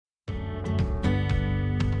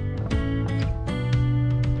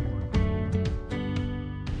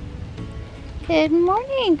Good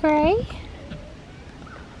morning, Gray.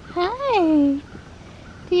 Hi.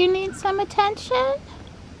 Do you need some attention?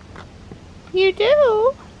 You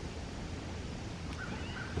do?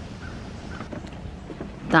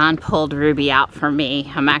 Don pulled Ruby out for me.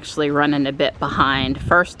 I'm actually running a bit behind.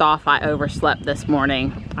 First off, I overslept this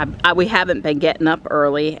morning. We haven't been getting up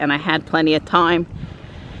early, and I had plenty of time,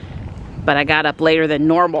 but I got up later than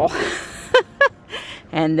normal.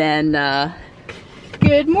 And then,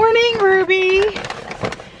 good morning, Ruby.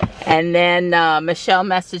 And then Michelle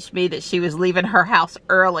messaged me that she was leaving her house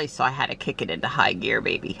early, so I had to kick it into high gear,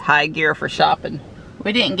 baby. High gear for shopping.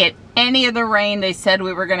 We didn't get any of the rain they said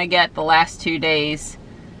we were gonna get the last 2 days.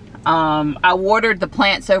 I watered the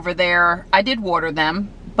plants over there. I did water them,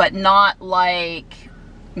 but not like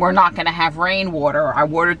we're not gonna have rain water. I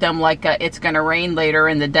watered them like it's gonna rain later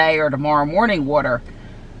in the day or tomorrow morning water.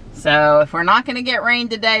 So if we're not gonna get rain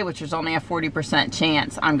today, which is only a 40%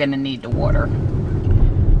 chance, I'm gonna need to water.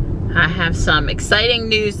 I have some exciting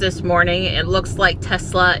news this morning. It looks like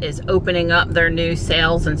Tesla is opening up their new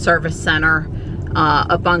sales and service center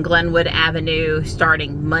up on Glenwood Avenue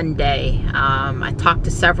starting Monday. I talked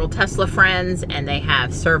to several Tesla friends and they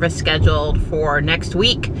have service scheduled for next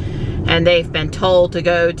week, and they've been told to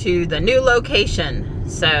go to the new location.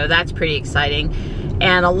 So that's pretty exciting.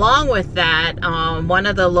 And along with that, one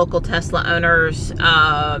of the local Tesla owners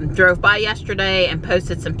drove by yesterday and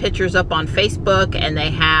posted some pictures up on Facebook, and they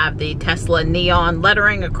have the Tesla neon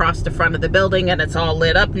lettering across the front of the building, and it's all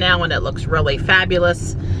lit up now and it looks really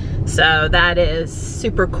fabulous. So that is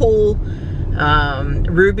super cool.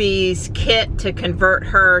 Ruby's kit to convert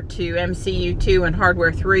her to MCU2 and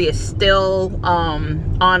Hardware 3 is still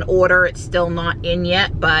on order. It's still not in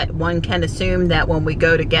yet, but one can assume that when we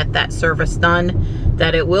go to get that service done,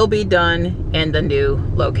 that it will be done in the new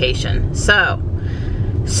location. So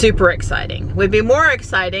super exciting. Would be more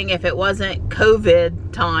exciting if it wasn't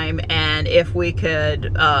COVID time and if we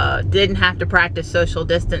could didn't have to practice social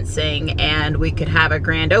distancing and we could have a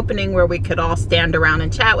grand opening where we could all stand around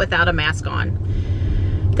and chat without a mask on.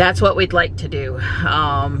 That's what we'd like to do,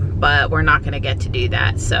 but we're not going to get to do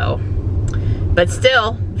that. So, but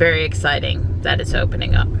still very exciting that it's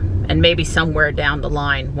opening up, and maybe somewhere down the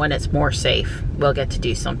line when it's more safe, we'll get to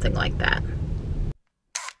do something like that.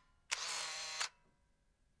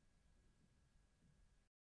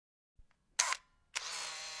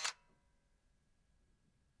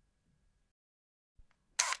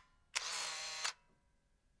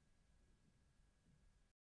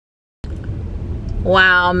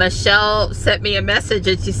 Wow, Michelle sent me a message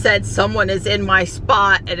and she said someone is in my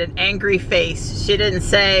spot at an angry face. She didn't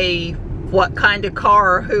say what kind of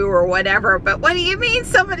car or who or whatever, but what do you mean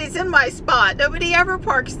somebody's in my spot? Nobody ever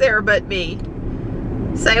parks there but me.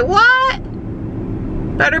 Say what?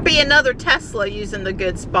 Better be another Tesla using the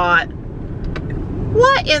good spot.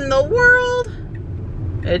 What in the world?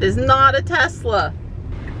 It is not a Tesla.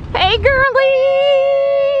 Hey girlie!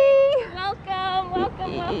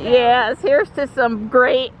 Welcome. Yes, here's to some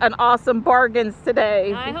great and awesome bargains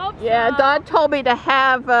today. I hope so. Yeah, Don told me to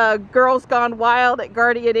have Girls Gone Wild at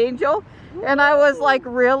Guardian Angel. Ooh. And I was like,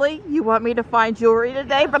 really? You want me to find jewelry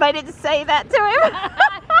today? But I didn't say that to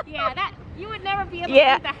him. Yeah, that you would never be able to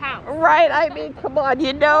leave the house. Right, I mean, come on.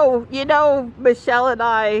 You know Michelle and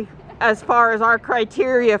I, as far as our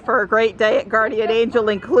criteria for a great day at Guardian Angel,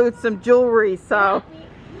 includes some jewelry, so.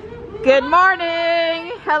 Good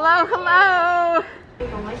morning. Hello.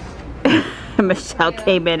 Michelle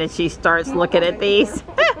came in and she starts looking at these.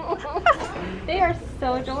 They are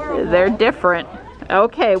so adorable. They're different.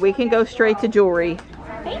 Okay, we can go straight to jewelry.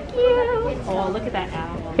 Thank you. Oh, look at that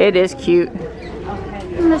owl. It is cute.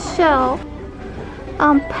 Okay. Michelle,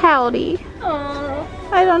 I'm pouty. Oh.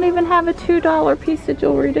 I don't even have a $2 piece of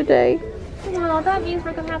jewelry today. Well, that means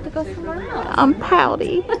we're gonna have to go somewhere else. I'm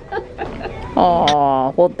pouty. Aw,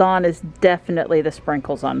 well, Dawn is definitely the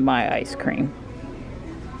sprinkles on my ice cream.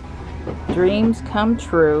 Dreams come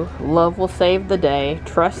true. Love will save the day.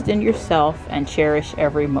 Trust in yourself and cherish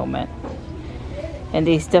every moment. In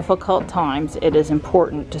these difficult times, it is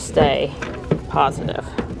important to stay positive.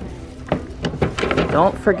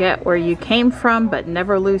 Don't forget where you came from, but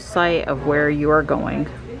never lose sight of where you are going.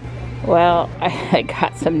 Well, I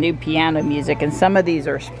got some new piano music, and some of these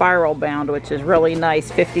are spiral bound, which is really nice.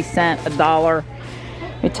 50 cents, $1.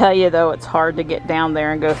 I tell you though, it's hard to get down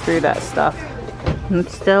there and go through that stuff. I'm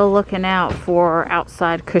still looking out for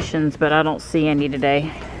outside cushions, but I don't see any today.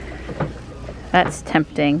 That's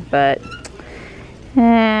tempting, but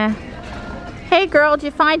Hey girl, did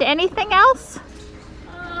you find anything else?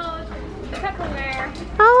 Oh, Tupperware.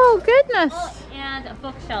 Oh goodness. Oh, and a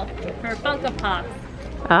bookshelf for Funko Pops.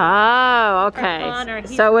 Oh, okay. Connor,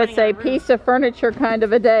 So it's a running our piece of furniture kind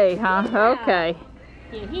of a day, huh? Yeah. Okay.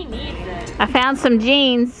 Yeah, he needs it. I found some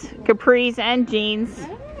jeans, capris and jeans.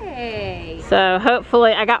 Hey. So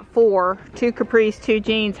hopefully, I got 4, 2 capris, 2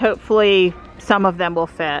 jeans. Hopefully some of them will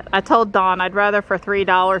fit. I told Dawn I'd rather for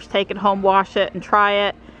 $3 take it home, wash it, and try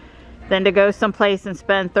it than to go someplace and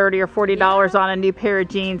spend $30 or $40 on a new pair of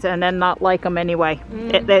jeans and then not like them anyway.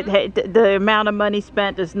 The amount of money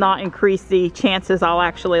spent does not increase the chances I'll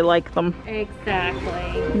actually like them.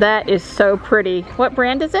 Exactly. That is so pretty. What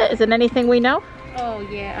brand is it? Is it anything we know? Oh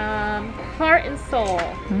yeah, Heart and Soul.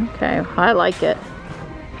 Okay, I like it.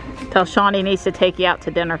 Tell Shawnee needs to take you out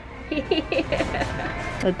to dinner.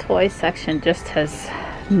 The toy section just has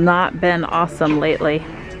not been awesome lately.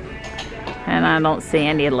 And I don't see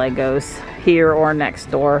any Legos here or next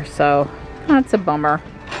door, so that's a bummer.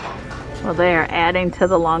 Well, they are adding to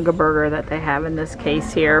the Longaberger that they have in this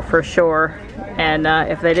case here for sure. And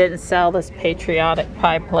if they didn't sell this patriotic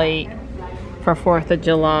pie plate for 4th of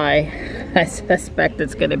July, I suspect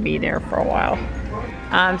it's going to be there for a while.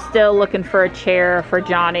 I'm still looking for a chair for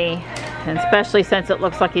Johnny, and especially since it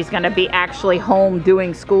looks like he's going to be actually home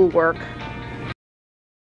doing schoolwork.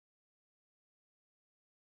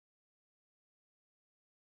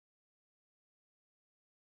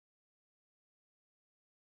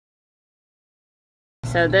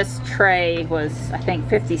 So this tray was, I think,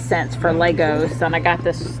 50 cents for Legos, and I got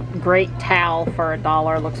this great towel for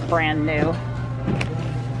 $1. Looks brand new.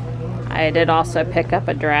 I did also pick up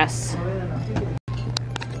a dress.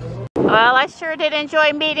 Well, I sure did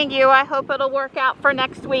enjoy meeting you. I hope it'll work out for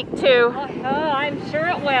next week too. Oh, I'm sure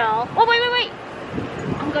it will. Oh, wait.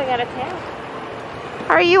 I'm going out of town.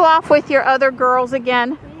 Are you off with your other girls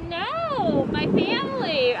again? No, my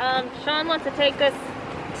family. Sean wants to take us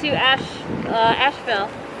to Asheville.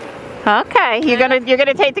 Okay, you're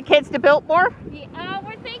gonna take the kids to Biltmore? Yeah,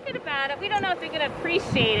 we're thinking about it. We don't know if they're gonna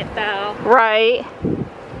appreciate it though. Right.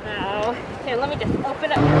 So, here, let me just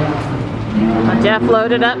open up. Well, Jeff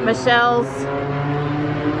loaded up Michelle's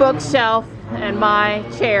bookshelf and my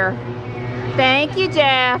chair. Thank you,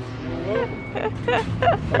 Jeff.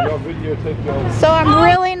 So I'm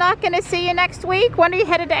really not gonna see you next week? When are you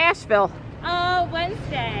headed to Asheville?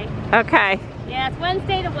 Wednesday. Okay. Yeah, it's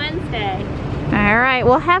Wednesday to Wednesday. All right,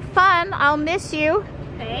 well, have fun. I'll miss you.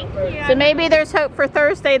 Thank you. So maybe there's hope for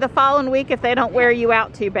Thursday the following week if they don't wear you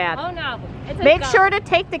out too bad. Oh no. Make sure to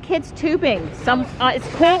take the kids tubing. It's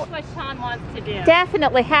cool. That's what Sean wants to do.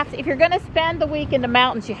 Definitely have to. If you're going to spend the week in the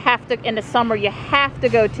mountains, you have to, in the summer, you have to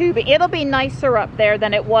go tubing. It'll be nicer up there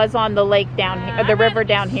than it was on the lake down here, or the river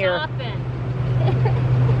down here.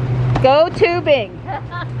 Go tubing.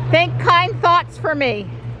 Think kind thoughts for me.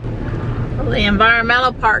 Well, the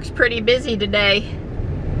environmental park's pretty busy today.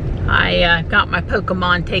 I got my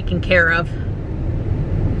Pokemon taken care of.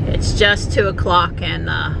 It's just 2 o'clock and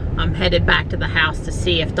I'm headed back to the house to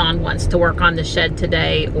see if Dawn wants to work on the shed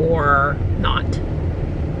today or not.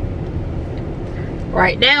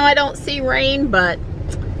 Right now I don't see rain, but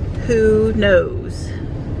who knows?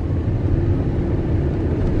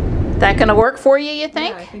 That gonna work for you, you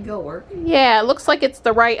think? Yeah, I think it'll work. Yeah, it looks like it's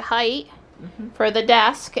the right height for the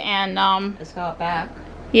desk, and It's got back.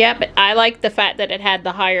 yeah, but I like the fact that it had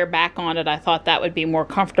the higher back on it. I thought that would be more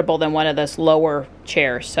comfortable than one of those lower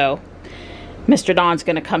chairs. So Mr. Don's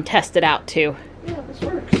gonna come test it out too. Yeah, this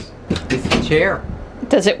works. It's a chair.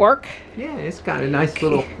 Does it work? Yeah, it's got a nice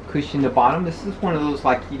little cushion in the bottom. This is one of those,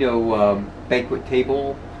 like, banquet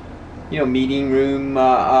table, meeting room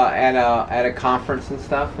at a conference and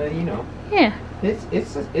stuff. Yeah.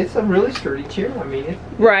 It's a really sturdy chair. I mean, it's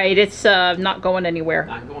Right, it's not going anywhere.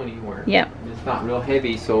 not going anywhere. Yep. It's not real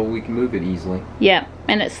heavy, so we can move it easily. Yeah,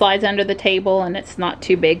 and it slides under the table and it's not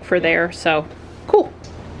too big for there, so cool.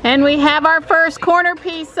 And we have our first corner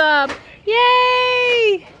piece up.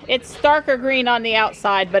 Yay! It's darker green on the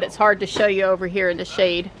outside, but it's hard to show you over here in the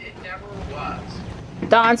shade. It never was.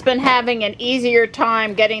 Don's been having an easier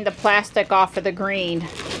time getting the plastic off of the green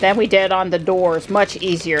than we did on the doors. Much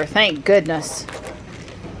easier, thank goodness.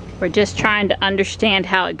 We're just trying to understand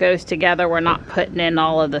how it goes together. We're not putting in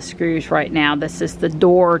all of the screws right now. This is the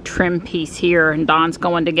door trim piece here, and Don's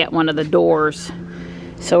going to get one of the doors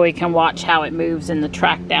so we can watch how it moves in the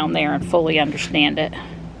track down there and fully understand it.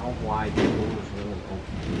 How wide the door is really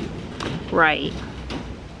open. Right.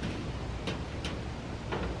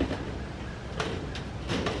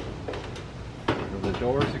 The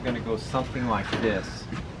doors are going to go something like this.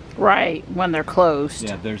 Right, when they're closed.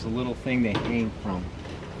 Yeah, there's a little thing they hang from.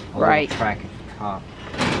 A Right. little track at the top.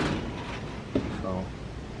 So.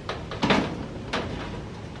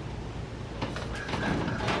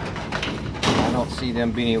 I don't see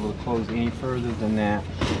them being able to close any further than that.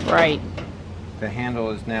 Right. The handle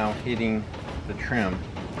is now hitting the trim.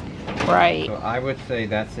 Right. So I would say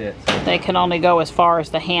that's it. They can only go as far as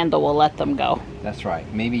the handle will let them go. That's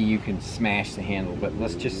right. Maybe you can smash the handle, but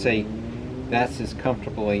let's just say that's as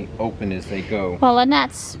comfortably open as they go. Well, and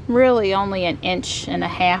that's really only 1.5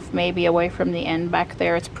 inches maybe away from the end back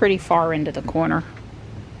there. It's pretty far into the corner.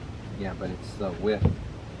 Yeah, but it's the width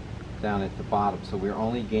down at the bottom, so we're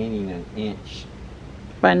only gaining 1 inch.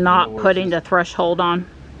 By not putting the threshold on.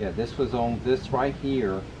 Yeah, this was on, this right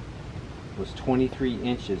here was 23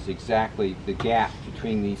 inches exactly. The gap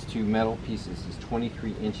between these two metal pieces is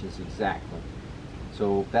 23 inches exactly.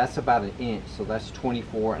 So that's about 1 inch, so that's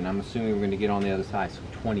 24, and I'm assuming we're going to get on the other side, so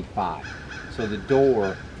 25. So the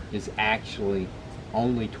door is actually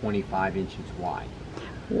only 25 inches wide.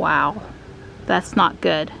 Wow, that's not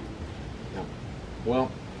good. No.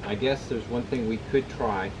 Well, I guess there's one thing we could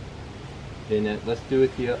try. Then let's do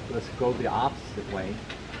it let's go the opposite way.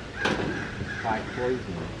 Let's try closing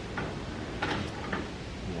it.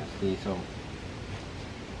 Yeah, see,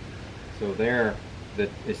 so there,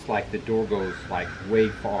 it's like the door goes like way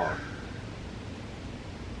far.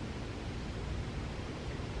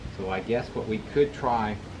 So I guess what we could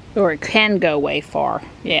try. Or it can go way far,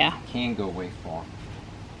 yeah. Can go way far.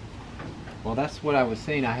 Well, that's what I was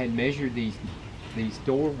saying. I had measured these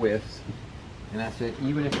door widths. And I said,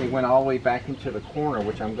 even if they went all the way back into the corner,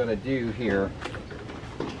 which I'm going to do here,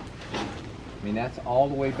 I mean, that's all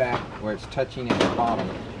the way back where it's touching at the bottom.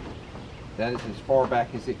 That is as far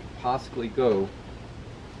back as it could possibly go.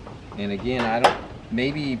 And again, I don't,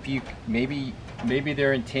 maybe if you, maybe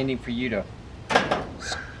they're intending for you to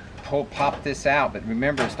pop this out, but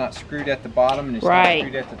remember, it's not screwed at the bottom and it's not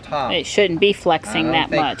screwed at the top. It shouldn't be flexing that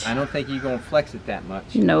much. I don't think you're going to flex it that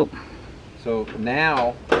much. Nope. So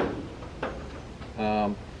now,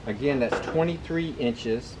 again, that's 23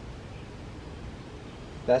 inches.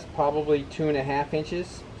 That's probably 2.5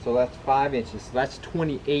 inches. So that's 5 inches. So that's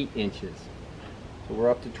 28 inches. So we're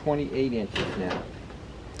up to 28 inches now.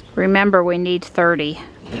 Remember, we need 30.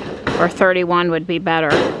 Or 31 would be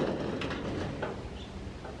better.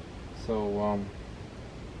 So,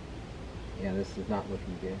 yeah, this is not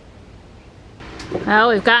looking good. Well,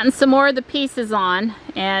 we've gotten some more of the pieces on.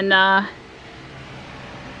 And,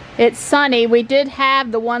 it's sunny. We did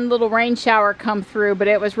have the one little rain shower come through, but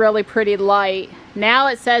it was really pretty light. Now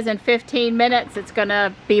it says in 15 minutes it's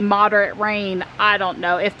gonna be moderate rain. I don't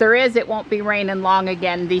know. If there is, it won't be raining long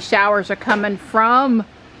again. These showers are coming from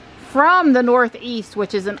the northeast,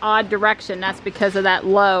 which is an odd direction. That's because of that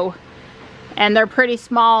low. And they're pretty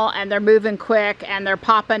small, and they're moving quick, and they're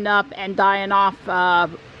popping up and dying off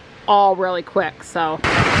all really quick. So,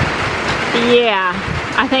 yeah,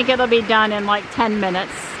 I think it'll be done in like 10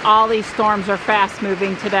 minutes. All these storms are fast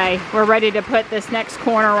moving today. We're ready to put this next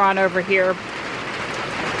corner on over here.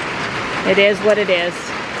 It is what it is.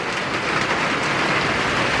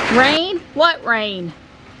 Rain? What rain?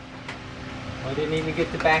 I didn't even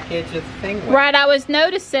get the back edge of the thing wet. Right, I was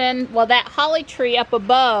noticing, well, that holly tree up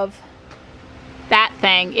above, that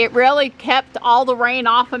thing, it really kept all the rain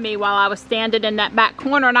off of me while I was standing in that back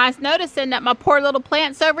corner. And I was noticing that my poor little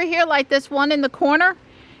plants over here, like this one in the corner,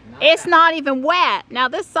 it's not even wet. Now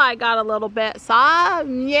this side got a little bit, so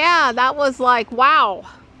yeah, that was like, wow.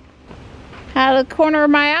 Out of the corner of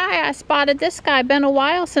my eye, I spotted this guy. Been a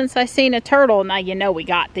while since I seen a turtle. Now you know we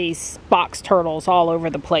got these box turtles all over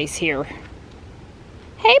the place here.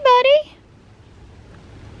 Hey, buddy.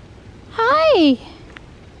 Hi.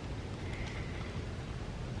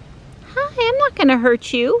 Hi, I'm not gonna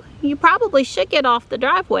hurt you. You probably should get off the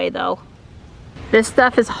driveway though. This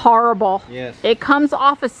stuff is horrible. Yes. It comes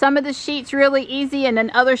off of some of the sheets really easy, and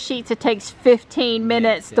then other sheets it takes 15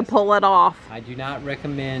 minutes to pull it off. I do not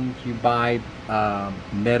recommend you buy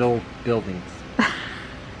metal buildings.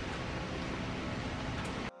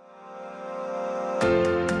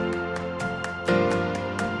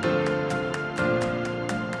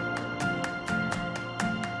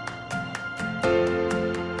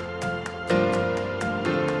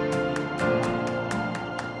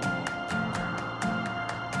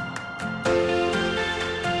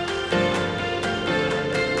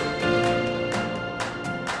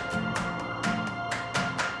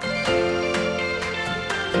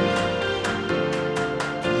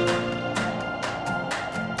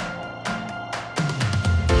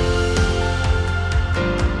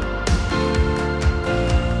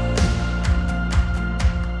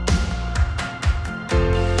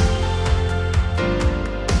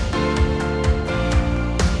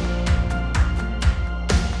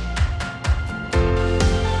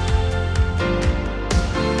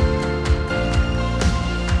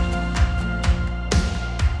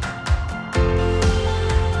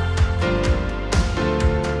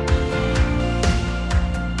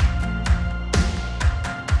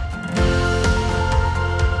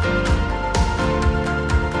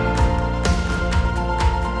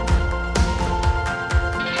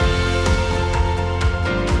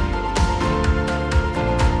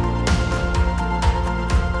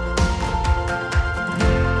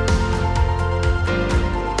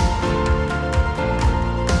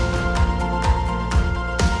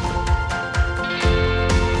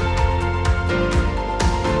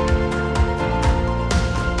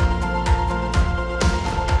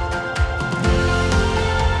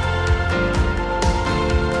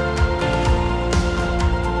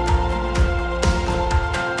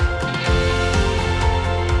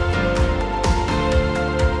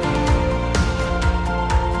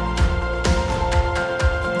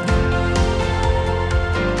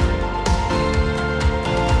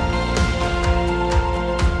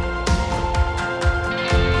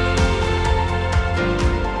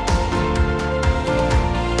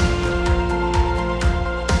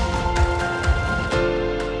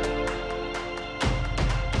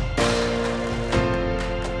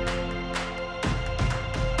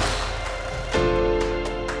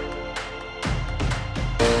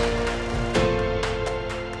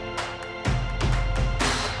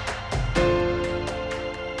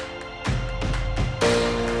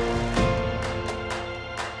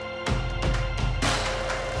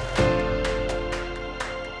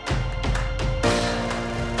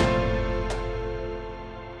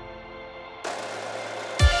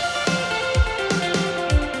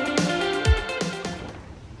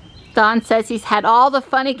 Don says he's had all the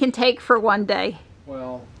fun he can take for one day.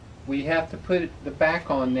 Well, we have to put the back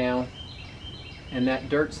on now, and that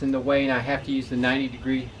dirt's in the way, and I have to use the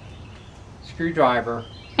 90-degree screwdriver.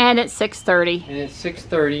 And it's 6:30. And it's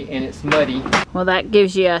 6:30 and it's muddy. Well, that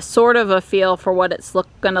gives you a sort of a feel for what it's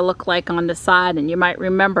going to look like on the side. And you might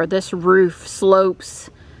remember this roof slopes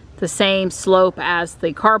the same slope as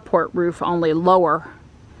the carport roof, only lower.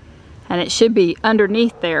 And it should be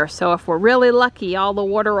underneath there. So if we're really lucky, all the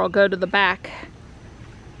water will go to the back.